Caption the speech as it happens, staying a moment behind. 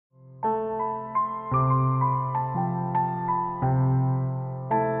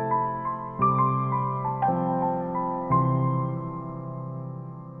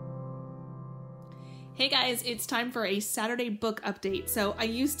guys, it's time for a Saturday book update. So I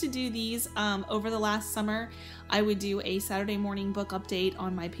used to do these over the last summer. I would do a Saturday morning book update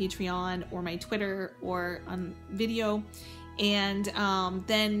on my Patreon or my Twitter or on video. And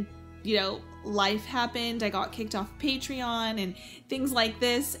then, you know, life happened. I got kicked off Patreon and things like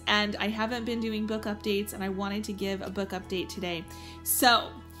this. And I haven't been doing book updates, and I wanted to give a book update today. So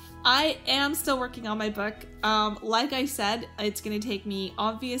I am still working on my book. Like I said, it's going to take me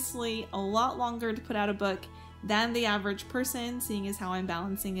obviously a lot longer to put out a book than the average person, seeing as how I'm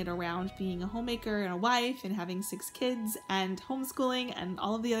balancing it around being a homemaker and a wife and having 6 kids and homeschooling and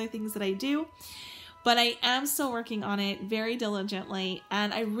all of the other things that I do. But I am still working on it very diligently,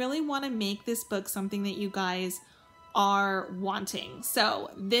 and I really want to make this book something that you guys are wanting. So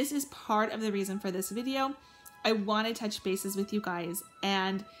this is part of the reason for this video. I want to touch bases with you guys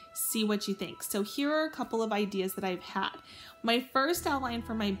and see what you think. So here are a couple of ideas that I've had. My first outline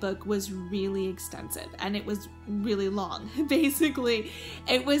for my book was really extensive and it was really long. Basically,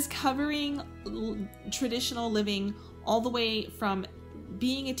 it was covering traditional living all the way from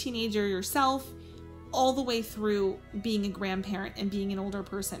being a teenager yourself, all the way through being a grandparent and being an older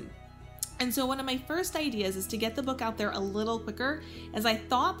person. And so one of my first ideas is to get the book out there a little quicker, as I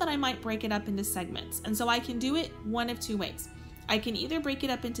thought that I might break it up into segments. And so I can do it one of 2 ways. I can either break it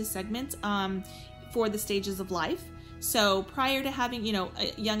up into segments for the stages of life. So prior to having, you know,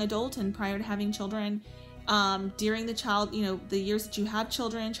 a young adult and prior to having children, during the the years that you have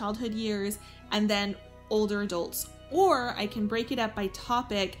children, childhood years, and then older adults. Or I can break it up by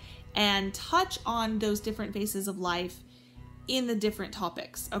topic and touch on those different phases of life in the different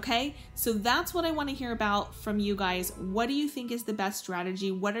topics, okay? So that's what I want to hear about from you guys. What do you think is the best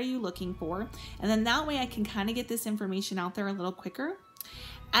strategy? What are you looking for? And then that way I can kind of get this information out there a little quicker.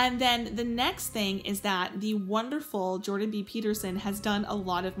 And then the next thing is that the wonderful Jordan B. Peterson has done a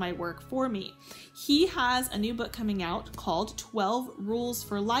lot of my work for me. He has a new book coming out called 12 Rules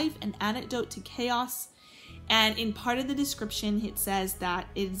for Life, An Antidote to Chaos. And in part of the description, it says that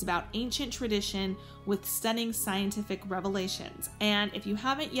it is about ancient tradition with stunning scientific revelations. And if you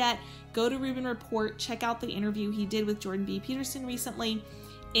haven't yet, go to Rubin Report, check out the interview he did with Jordan B. Peterson recently.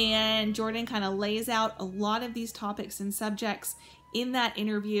 And Jordan kind of lays out a lot of these topics and subjects in that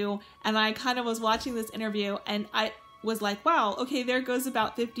interview. And I kind of was watching this interview and I was like, wow, okay, there goes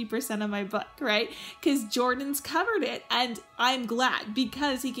about 50% of my book, right? Because Jordan's covered it, and I'm glad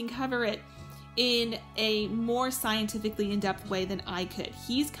because he can cover it in a more scientifically in-depth way than I could.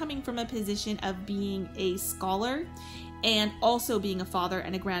 He's coming from a position of being a scholar and also being a father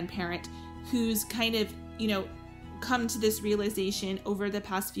and a grandparent who's kind of, you know, come to this realization over the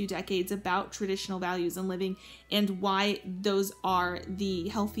past few decades about traditional values and living and why those are the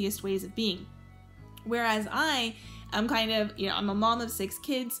healthiest ways of being. Whereas I'm kind of, you know, I'm a mom of 6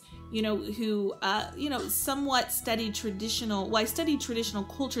 kids, you know, who, somewhat studied I studied traditional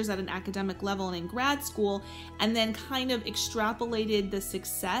cultures at an academic level and in grad school, and then kind of extrapolated the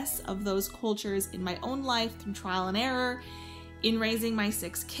success of those cultures in my own life through trial and error in raising my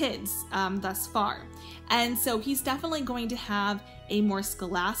 6 kids thus far. And so he's definitely going to have a more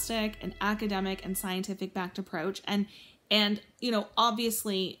scholastic and academic and scientific backed approach. And you know,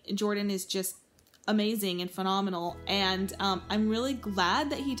 obviously Jordan is just amazing and phenomenal, and I'm really glad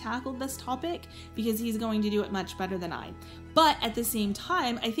that he tackled this topic because he's going to do it much better than I. But at the same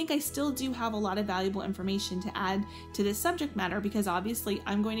time, I think I still do have a lot of valuable information to add to this subject matter, because obviously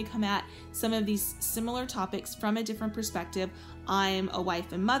I'm going to come at some of these similar topics from a different perspective. I'm a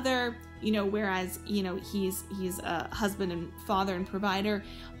wife and mother, you know, whereas, you know, he's a husband and father and provider.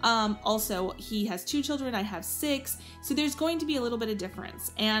 Also, he has 2 children, I have 6. So there's going to be a little bit of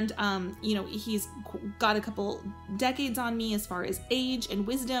difference. And, you know, he's got a couple decades on me as far as age and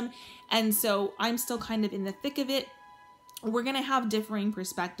wisdom. And so I'm still kind of in the thick of it. We're going to have differing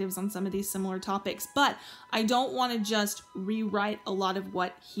perspectives on some of these similar topics, but I don't want to just rewrite a lot of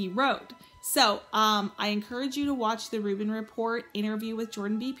what he wrote. So I encourage you to watch the Rubin Report interview with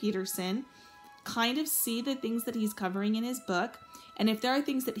Jordan B. Peterson, kind of see the things that he's covering in his book. And if there are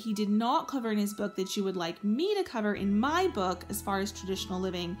things that he did not cover in his book that you would like me to cover in my book as far as traditional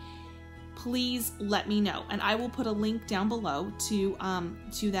living, please let me know. And I will put a link down below to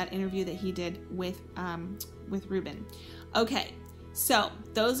that interview that he did with Rubin. Okay, so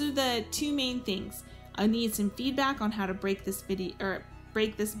those are the 2 main things. I need some feedback on how to break this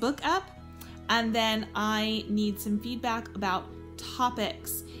book up, and then I need some feedback about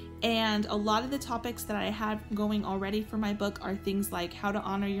topics. And a lot of the topics that I have going already for my book are things like how to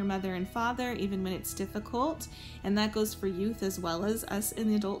honor your mother and father even when it's difficult, and that goes for youth as well as us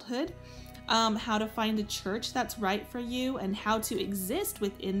in adulthood. how to find a church that's right for you and how to exist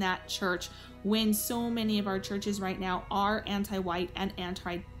within that church when so many of our churches right now are anti-white and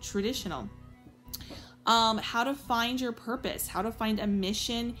anti-traditional. How to find your purpose, how to find a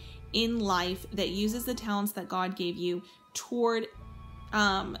mission in life that uses the talents that God gave you toward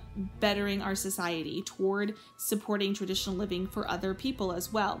bettering our society, toward supporting traditional living for other people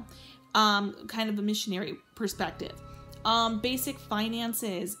as well. Kind of a missionary perspective. Basic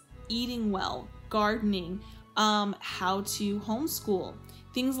finances, eating well, gardening, how to homeschool,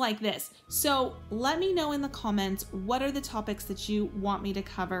 things like this. So let me know in the comments, what are the topics that you want me to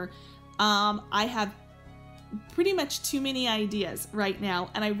cover? I have pretty much too many ideas right now,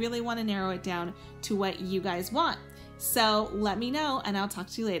 and I really want to narrow it down to what you guys want. So let me know, and I'll talk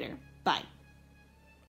to you later. Bye.